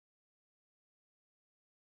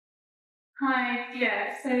Hi,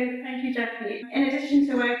 so thank you, Jackie. In addition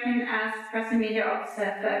to working as Press and Media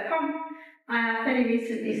Officer for KONP, I have fairly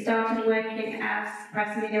recently started working as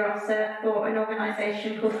Press and Media Officer for an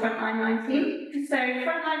organisation called F19. So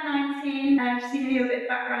F19, just to give you a bit of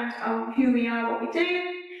background on who we are, what we do,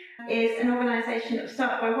 is an organisation that was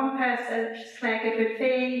started by one person, which is Claire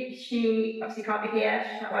Goodwood-Fee. She obviously can't be here,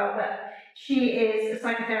 she's not well, but she is a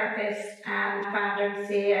psychotherapist and founder and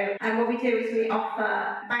CEO. And what we do is we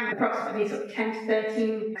offer approximately 10 to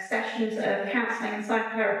 13 sessions of counselling and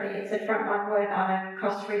psychotherapy. It's a frontline work on a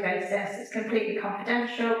cost-free basis. It's completely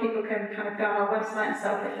confidential. People can kind of go on our website and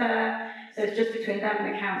self-refer. So it's just between them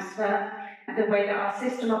and the counsellor. The way that our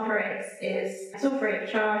system operates is it's all free of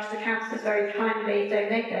charge. The counsellors very kindly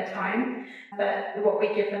donate their time, but what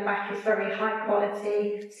we give them back is very high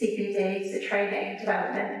quality CPD, so training and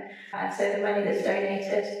development. So the money that's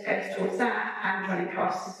donated goes towards that and running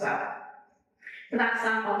costs as well. So that's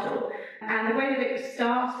our model. And the way that it was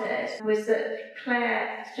started was that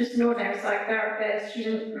Claire is just an ordinary psychotherapist. She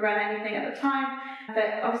didn't run anything at the time,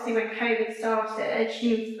 but obviously when COVID started,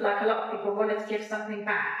 she, like a lot of people, wanted to give something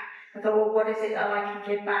back. I thought, well, what is it that I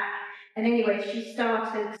can give back? And anyway, she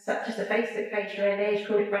started just a Facebook page really. She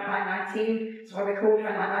called it Frontline19. That's why we called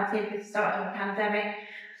Frontline19, because it started in the pandemic.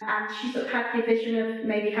 And she sort of had the vision of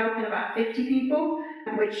maybe helping about 50 people,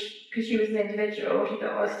 which, because she was an individual, she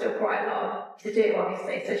thought, well, there's still quite a lot to do,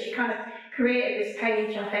 obviously. So she kind of created this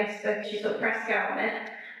page on Facebook. She sort of pressed go on it.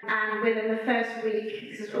 And within the first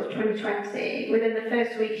week, this is what 2020, within the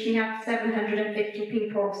first week, she had 750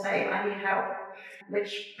 people say, I need help,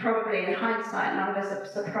 which probably in hindsight, none of us are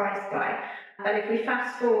surprised by. But if we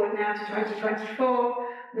fast forward now to 2024,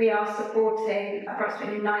 we are supporting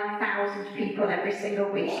approximately 9,000 people every single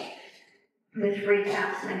week with free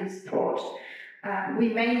counselling and support.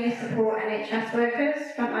 We mainly support NHS workers,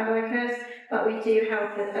 frontline workers, but we do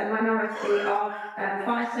help with a minority of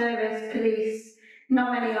fire service, police,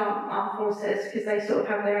 not many armed forces because they sort of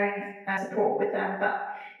have their own support with them, but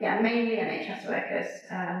yeah, mainly NHS workers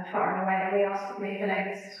far and away, and we are sort of moving over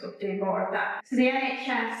to sort of do more of that. So the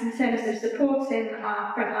NHS, in terms of supporting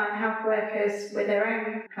our frontline health workers with their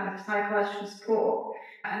own kind of psychological support,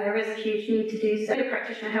 and there is a huge need to do so. The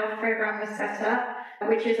practitioner health programme was set up,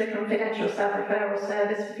 which is a confidential self-referral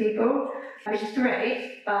service for people, which is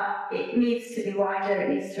great, but it needs to be wider, it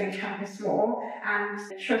needs to encompass more, and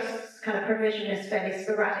trust's kind of provision is fairly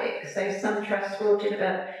sporadic. So some trusts will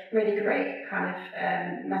deliver really great kind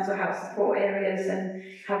of mental health support areas and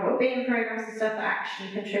have wellbeing programs and stuff that actually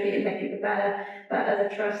contribute and make people better, but other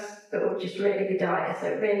trusts that will just really be dire, so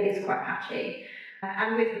it really is quite patchy.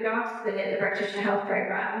 And with regards to the practitioner health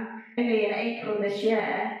programme, only in April this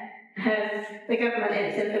year, the government in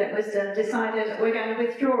its infinite wisdom decided we're going to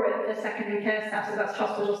withdraw it for secondary care staff, so that's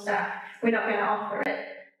hospital staff. We're not going to offer it,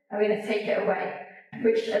 and we're going to take it away.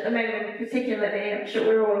 Which at the moment, particularly, I'm sure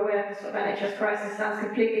we're all aware of the sort of NHS crisis, sounds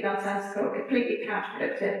completely nonsensical, completely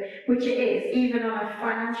counterproductive, which it is, even on a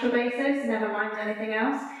financial basis, never mind anything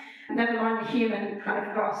else. Never mind the human kind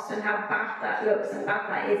of cost and how bad that looks and bad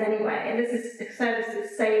that is anyway. And this is a service that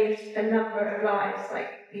saved a number of lives,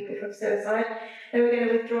 like people from suicide. They were going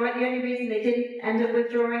to withdraw it. The only reason they didn't end up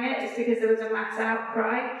withdrawing it is because there was a mass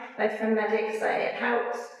outcry, like from medics that it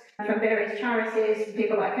helped, from various charities, from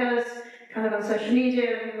people like us, kind of on social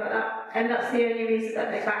media and things like that. And that's the only reason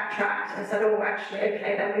that they backtracked and said, oh, actually,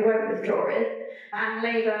 okay, then we won't withdraw it. And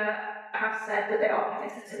Labour have said that they are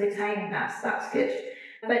committed to retaining that, so that's good.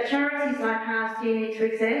 But charities like ours do need to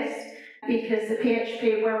exist because the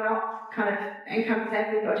PHP will not kind of encompass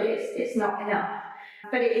everybody, it's not enough.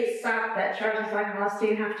 But it is sad that charities like ours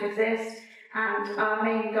do have to exist, and our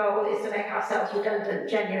main goal is to make ourselves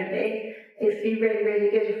redundant, genuinely. It'd be really,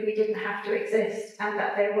 really good if we didn't have to exist and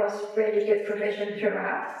that there was really good provision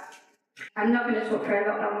throughout. I'm not going to talk for a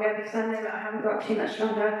lot longer because I know that I haven't got too much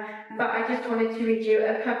longer, but I just wanted to read you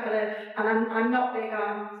a couple of, and I'm not big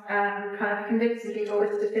on kind of convincing people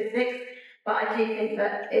with statistics, but I do think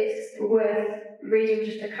that it's worth reading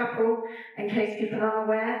just a couple in case people aren't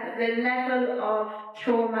aware. The level of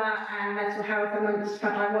trauma and mental health amongst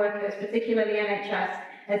frontline workers, particularly NHS,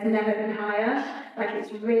 has never been higher. Like,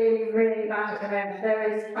 it's really, really bad at the moment.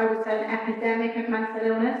 There is, I would say, an epidemic of mental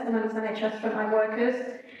illness amongst NHS frontline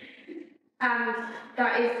workers. And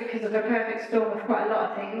that is because of a perfect storm of quite a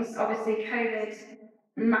lot of things. Obviously, COVID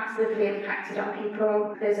massively impacted on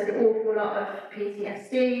people. There's an awful lot of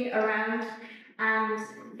PTSD around. And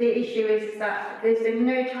the issue is that there's been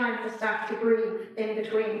no time for staff to breathe in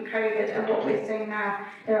between COVID and what we're seeing now.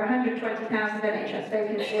 There are 120,000 NHS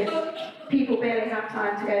vacancies. People barely have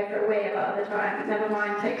time to go for a wee a lot of the time, never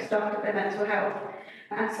mind take stock of their mental health.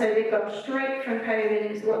 And so they've gone straight from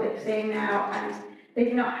COVID into what they're seeing now, and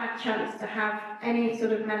they've not had a chance to have any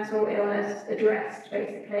sort of mental illness addressed,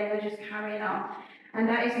 basically, and they're just carrying on. And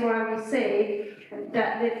that is why we see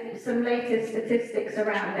that some latest statistics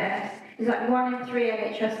around this is that 1 in 3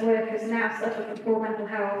 NHS workers now suffer from poor mental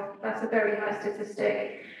health. That's a very high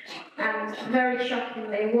statistic. And very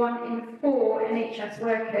shockingly, 1 in 4 NHS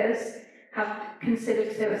workers have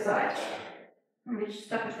considered suicide. And we just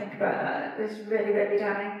stop and think about that. It's really, really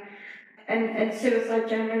damning. And suicide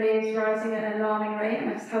generally is rising at an alarming rate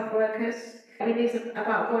amongst health workers. We lose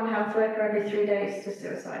about 1 health worker every 3 days to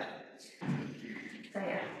suicide. So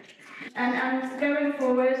yeah. And going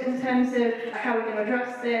forward, in terms of how we're going to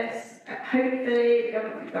address this, hopefully the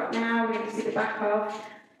government we've got now, we're going to see the back of.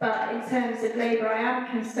 But in terms of Labour, I am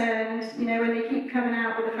concerned, you know, when they keep coming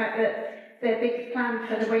out with the fact that their big plan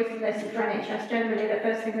for the waiting list for NHS generally, the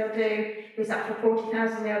first thing they'll do is after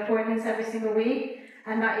 40,000 new appointments every single week,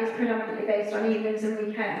 and that is predominantly based on evenings and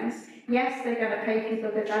weekends. Yes, they're going to pay people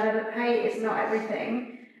a bit better, but pay is not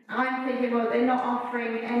everything. I'm thinking, well, they're not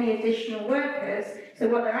offering any additional workers, so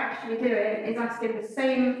what they're actually doing is asking the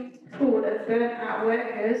same pool of burnt-out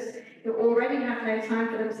workers who already have no time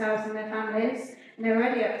for themselves and their families, and they're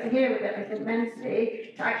already up to here with everything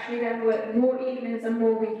mentally, to actually then work more evenings and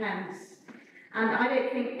more weekends. And I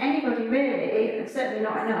don't think anybody really, and certainly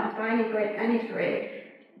not enough by any degree,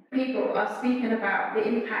 people are speaking about the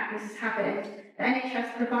impact this is having. The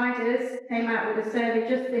NHS providers came out with a survey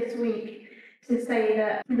just this week to say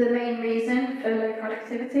that the main reason for low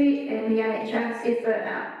productivity in the NHS is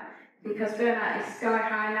burnout, because burnout is sky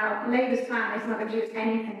high now. Labour's plan is not going to do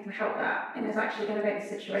anything to help that, and it's actually going to make the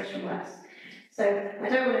situation worse. So I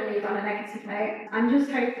don't want to leave on a negative note. I'm just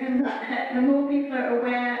hoping that the more people are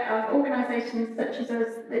aware of organisations such as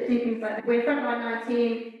us that do things like that. We're Frontline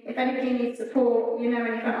 19. If anybody needs support, you know,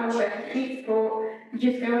 any frontline workers need support, you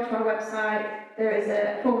just go onto our website. There is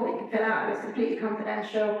a form that you can fill out, and it's completely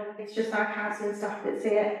confidential. It's just our counselling staff that see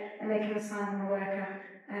it, and they can assign them a worker.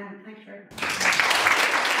 Thank you very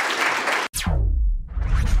much.